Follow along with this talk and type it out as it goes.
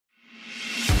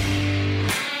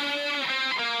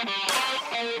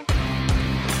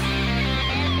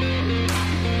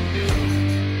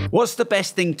What's the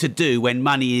best thing to do when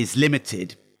money is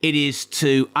limited? It is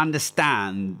to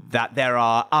understand that there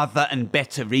are other and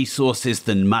better resources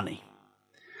than money.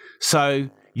 So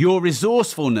your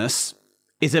resourcefulness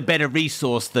is a better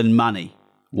resource than money.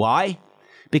 Why?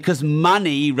 Because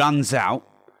money runs out,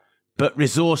 but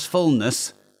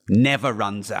resourcefulness never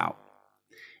runs out.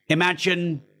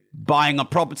 Imagine buying a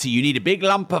property. You need a big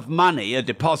lump of money, a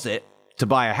deposit, to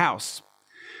buy a house.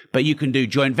 But you can do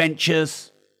joint ventures,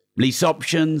 lease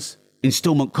options,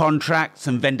 installment contracts,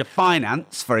 and vendor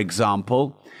finance, for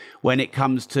example, when it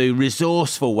comes to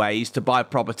resourceful ways to buy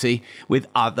property with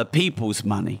other people's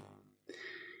money.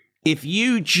 If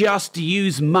you just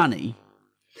use money,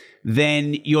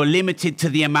 then you're limited to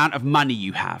the amount of money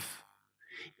you have.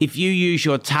 If you use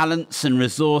your talents and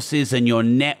resources and your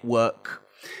network,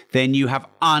 then you have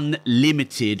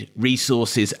unlimited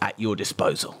resources at your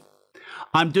disposal.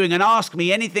 I'm doing an Ask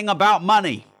Me Anything About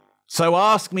Money. So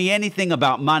ask me anything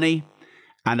about money,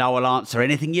 and I will answer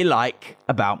anything you like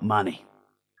about money.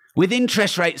 With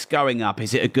interest rates going up,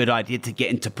 is it a good idea to get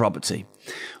into property?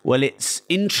 Well, it's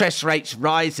interest rates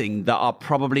rising that are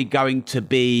probably going to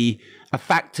be a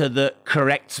factor that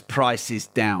corrects prices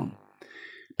down.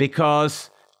 Because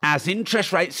as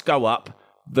interest rates go up,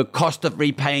 the cost of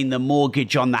repaying the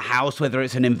mortgage on the house, whether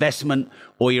it's an investment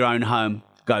or your own home,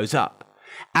 goes up.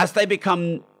 As they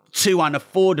become too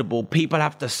unaffordable, people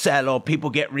have to sell or people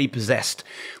get repossessed.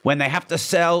 When they have to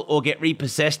sell or get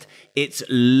repossessed, it's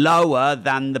lower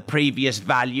than the previous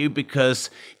value because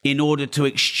in order to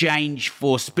exchange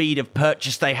for speed of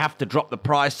purchase, they have to drop the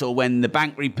price, or when the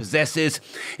bank repossesses,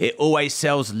 it always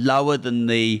sells lower than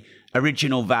the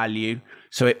original value.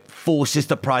 So it forces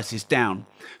the prices down.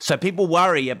 So people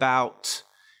worry about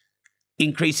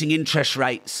increasing interest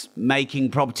rates,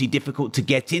 making property difficult to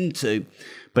get into,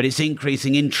 but it's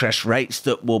increasing interest rates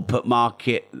that will put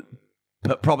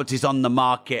properties on the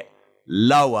market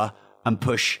lower and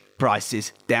push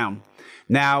prices down.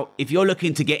 Now, if you're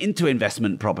looking to get into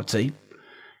investment property,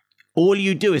 all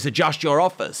you do is adjust your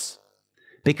offers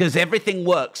because everything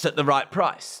works at the right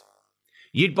price.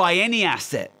 You'd buy any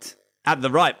asset at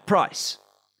the right price,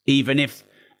 even if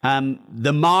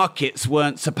the markets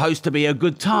weren't supposed to be a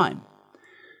good time.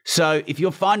 So if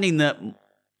you're finding that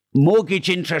mortgage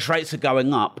interest rates are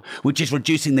going up, which is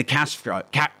reducing the cash flow.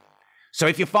 So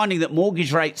if you're finding that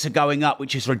mortgage rates are going up,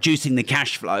 which is reducing the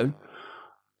cash flow,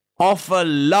 offer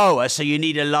lower. So you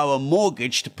need a lower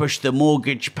mortgage to push the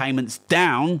mortgage payments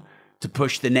down to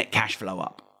push the net cash flow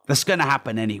up. That's going to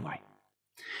happen anyway.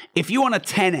 If you want a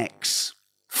 10x,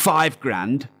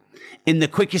 $5,000 in the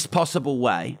quickest possible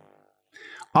way,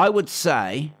 I would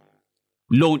say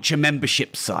launch a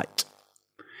membership site,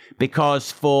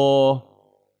 because for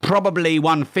probably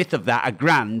 1/5 of that,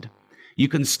 $1,000, you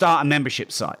can start a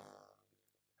membership site.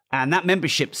 And that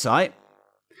membership site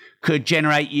could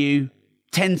generate you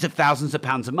tens of thousands of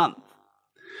pounds a month.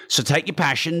 So take your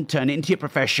passion, turn it into your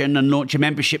profession, and launch a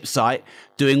membership site,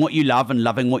 doing what you love and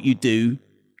loving what you do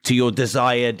to your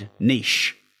desired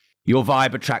niche. Your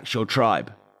vibe attracts your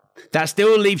tribe. That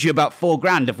still leaves you about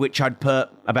 $4,000, of which I'd put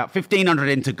about 1,500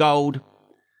 into gold,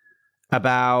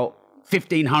 about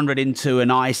 1,500 into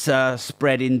an ISA,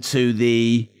 spread into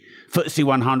the FTSE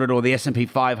 100 or the S&P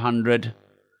 500,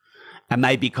 and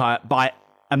maybe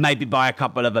buy a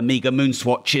couple of Amiga Moon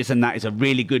swatches, and that is a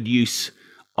really good use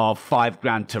of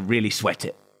 $5,000 to really sweat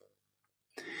it.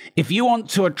 If you want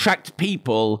to attract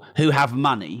people who have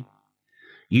money,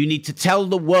 you need to tell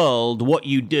the world what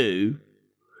you do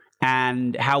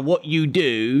and how what you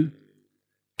do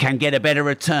can get a better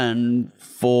return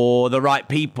for the right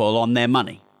people on their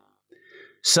money.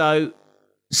 So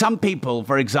some people,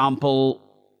 for example,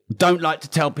 don't like to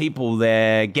tell people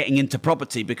they're getting into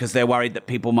property because they're worried that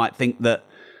people might think that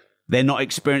they're not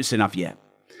experienced enough yet.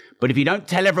 But if you don't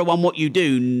tell everyone what you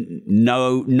do,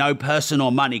 no person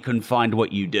or money can find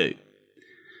what you do.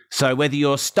 So whether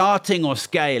you're starting or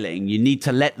scaling, you need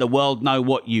to let the world know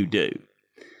what you do.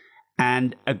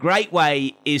 And a great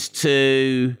way is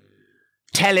to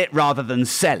tell it rather than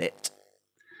sell it.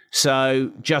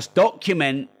 So just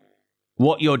document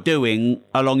what you're doing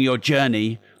along your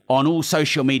journey on all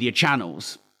social media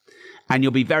channels. And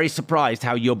you'll be very surprised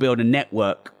how you'll build a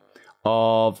network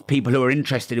of people who are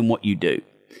interested in what you do.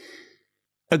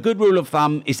 A good rule of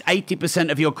thumb is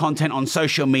 80% of your content on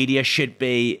social media should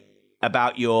be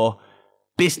about your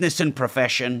business and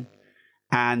profession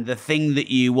and the thing that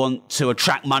you want to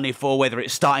attract money for, whether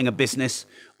it's starting a business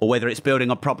or whether it's building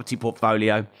a property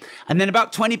portfolio. And then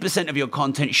about 20% of your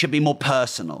content should be more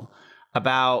personal,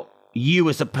 about you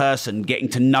as a person, getting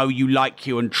to know you, like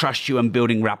you, and trust you, and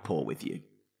building rapport with you.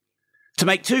 To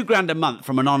make $2,000 a month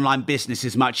from an online business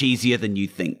is much easier than you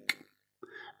think.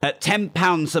 At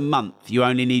 £10 a month, you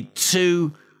only need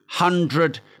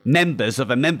 200 members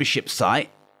of a membership site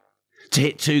to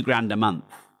hit £2,000 a month.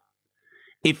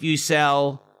 If you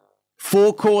sell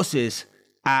 4 courses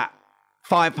at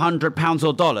 £500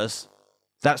 or dollars,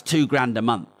 that's £2,000 a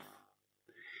month.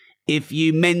 If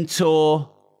you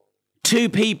mentor 2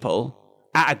 people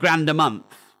at £1,000 a month,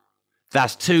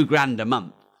 that's £2,000 a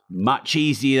month. Much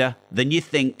easier than you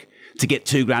think to get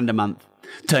 £2,000 a month.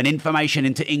 Turn information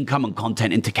into income and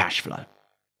content into cash flow.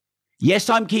 Yes,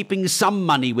 I'm keeping some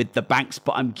money with the banks,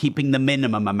 but I'm keeping the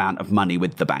minimum amount of money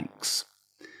with the banks.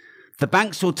 The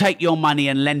banks will take your money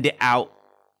and lend it out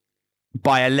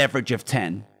by a leverage of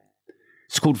 10.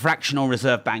 It's called fractional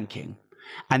reserve banking.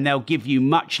 And they'll give you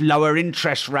much lower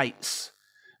interest rates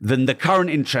than the current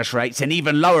interest rates and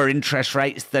even lower interest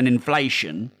rates than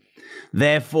inflation.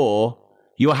 Therefore,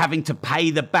 you're having to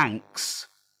pay the banks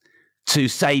to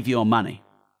save your money.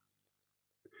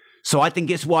 So I think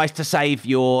it's wise to save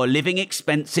your living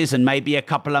expenses and maybe a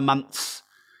couple of months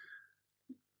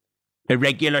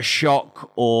irregular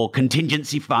shock or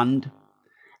contingency fund.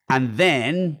 And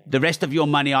then the rest of your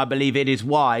money, I believe it is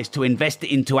wise to invest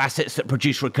it into assets that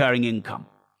produce recurring income,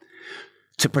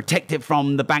 to protect it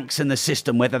from the banks and the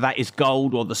system, whether that is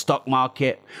gold or the stock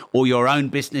market or your own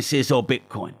businesses or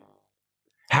Bitcoin.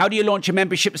 How do you launch a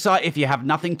membership site if you have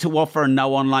nothing to offer and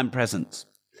no online presence?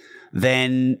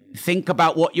 Then think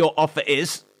about what your offer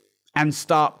is and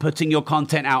start putting your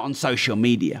content out on social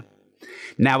media.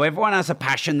 Now, everyone has a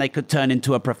passion they could turn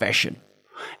into a profession.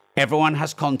 Everyone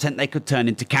has content they could turn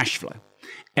into cash flow.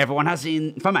 Everyone has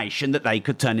information that they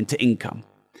could turn into income.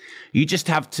 You just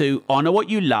have to honor what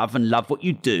you love and love what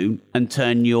you do and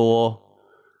turn your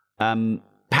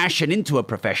passion into a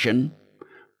profession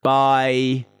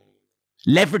by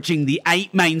leveraging the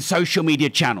 8 main social media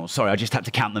channels. Sorry, I just had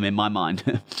to count them in my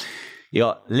mind. You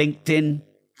got LinkedIn,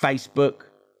 Facebook,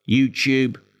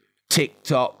 YouTube,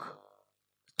 TikTok,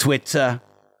 Twitter,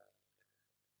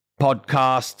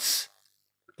 podcasts,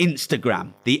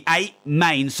 Instagram. The 8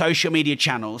 main social media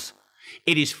channels.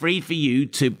 It is free for you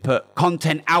to put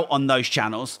content out on those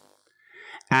channels.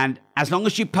 And as long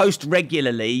as you post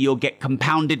regularly, you'll get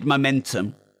compounded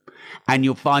momentum. And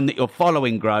you'll find that your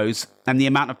following grows and the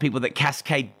amount of people that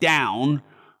cascade down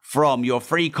from your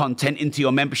free content into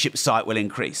your membership site will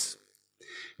increase.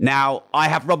 Now, I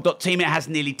have Rob.team. It has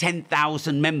nearly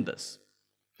 10,000 members.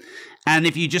 And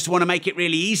if you just want to make it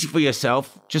really easy for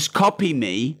yourself, just copy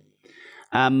me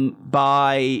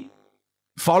by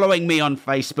following me on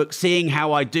Facebook, seeing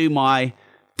how I do my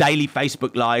daily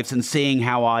Facebook Lives and seeing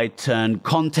how I turn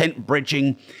content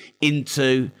bridging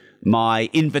into my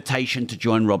invitation to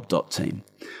join Rob.team.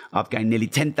 I've gained nearly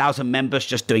 10,000 members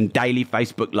just doing daily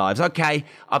Facebook Lives. Okay,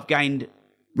 I've gained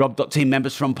Rob.team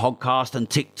members from podcast and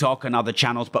TikTok and other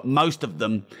channels, but most of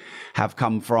them have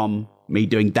come from me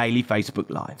doing daily Facebook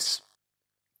Lives.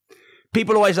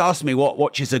 People always ask me what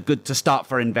watches are good to start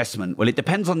for investment. Well, it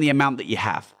depends on the amount that you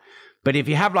have. But if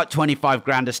you have like 25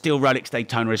 grand, a steel Rolex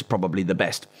Daytona is probably the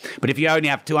best. But if you only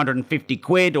have 250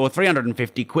 quid or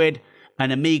 350 quid,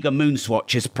 an Omega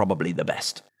Moonswatch is probably the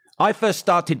best. I first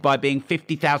started by being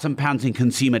 £50,000 in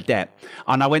consumer debt,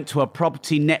 and I went to a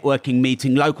property networking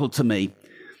meeting local to me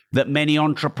that many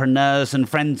entrepreneurs and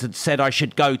friends had said I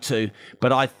should go to,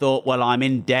 but I thought, well, I'm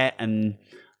in debt and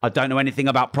I don't know anything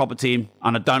about property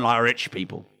and I don't like rich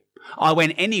people. I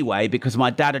went anyway because my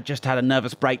dad had just had a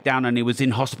nervous breakdown and he was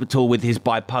in hospital with his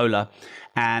bipolar,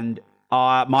 and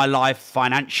my life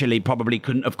financially probably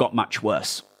couldn't have got much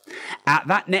worse. At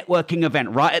that networking event,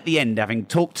 right at the end, having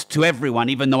talked to everyone,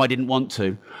 even though I didn't want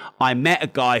to, I met a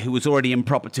guy who was already in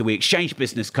property. We exchanged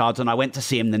business cards and I went to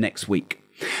see him the next week.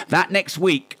 That next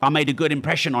week, I made a good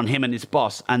impression on him and his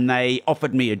boss, and they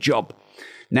offered me a job.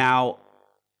 Now,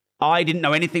 I didn't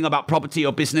know anything about property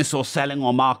or business or selling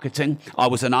or marketing. I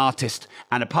was an artist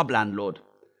and a pub landlord.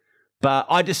 But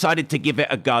I decided to give it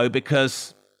a go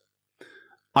because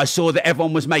I saw that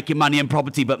everyone was making money in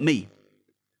property but me.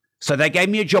 So they gave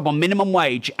me a job on minimum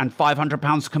wage and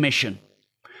 £500 commission.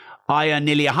 I earned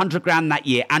nearly 100 grand that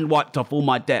year and wiped off all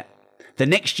my debt. The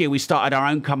next year, we started our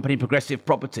own company, Progressive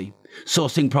Property,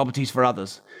 sourcing properties for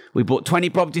others. We bought 20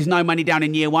 properties, no money down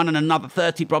in year 1, and another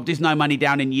 30 properties, no money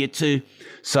down in year 2.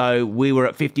 So we were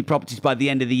at 50 properties by the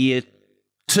end of the year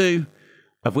 2,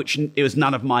 of which it was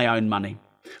none of my own money.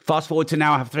 Fast forward to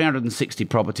now, I have 360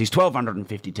 properties,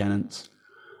 1,250 tenants,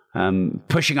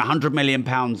 pushing £100 million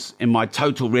in my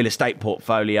total real estate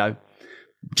portfolio,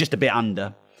 just a bit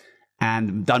under,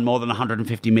 and done more than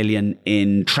 150 million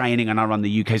in training, and I run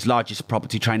the UK's largest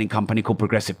property training company called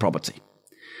Progressive Property.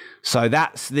 So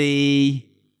that's the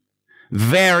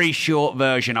very short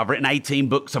version. I've written 18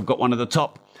 books. I've got one of the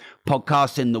top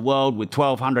podcast in the world with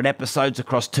 1,200 episodes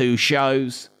across 2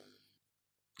 shows.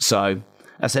 So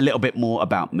that's a little bit more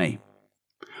about me.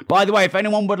 By the way, if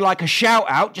anyone would like a shout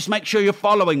out, just make sure you're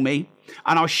following me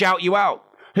and I'll shout you out.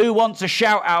 Who wants a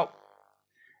shout out?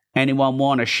 Anyone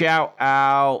want a shout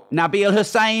out? Nabil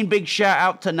Hussain, big shout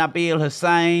out to Nabil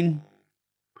Hussain.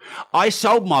 I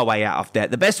sold my way out of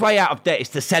debt. The best way out of debt is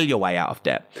to sell your way out of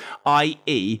debt,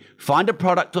 i.e. find a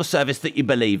product or service that you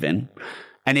believe in.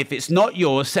 And if it's not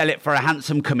yours, sell it for a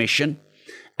handsome commission.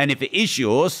 And if it is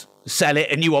yours, sell it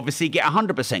and you obviously get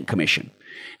 100% commission.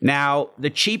 Now, the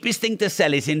cheapest thing to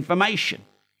sell is information.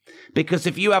 Because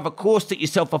if you have a course that you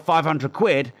sell for 500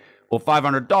 quid or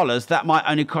 $500, that might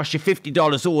only cost you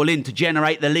 $50 all in to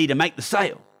generate the lead and make the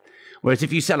sale. Whereas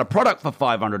if you sell a product for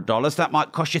 $500, that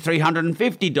might cost you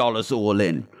 $350 all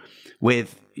in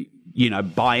with,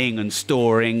 buying and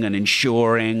storing and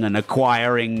insuring and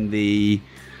acquiring the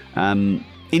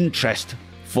interest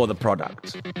for the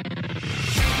product.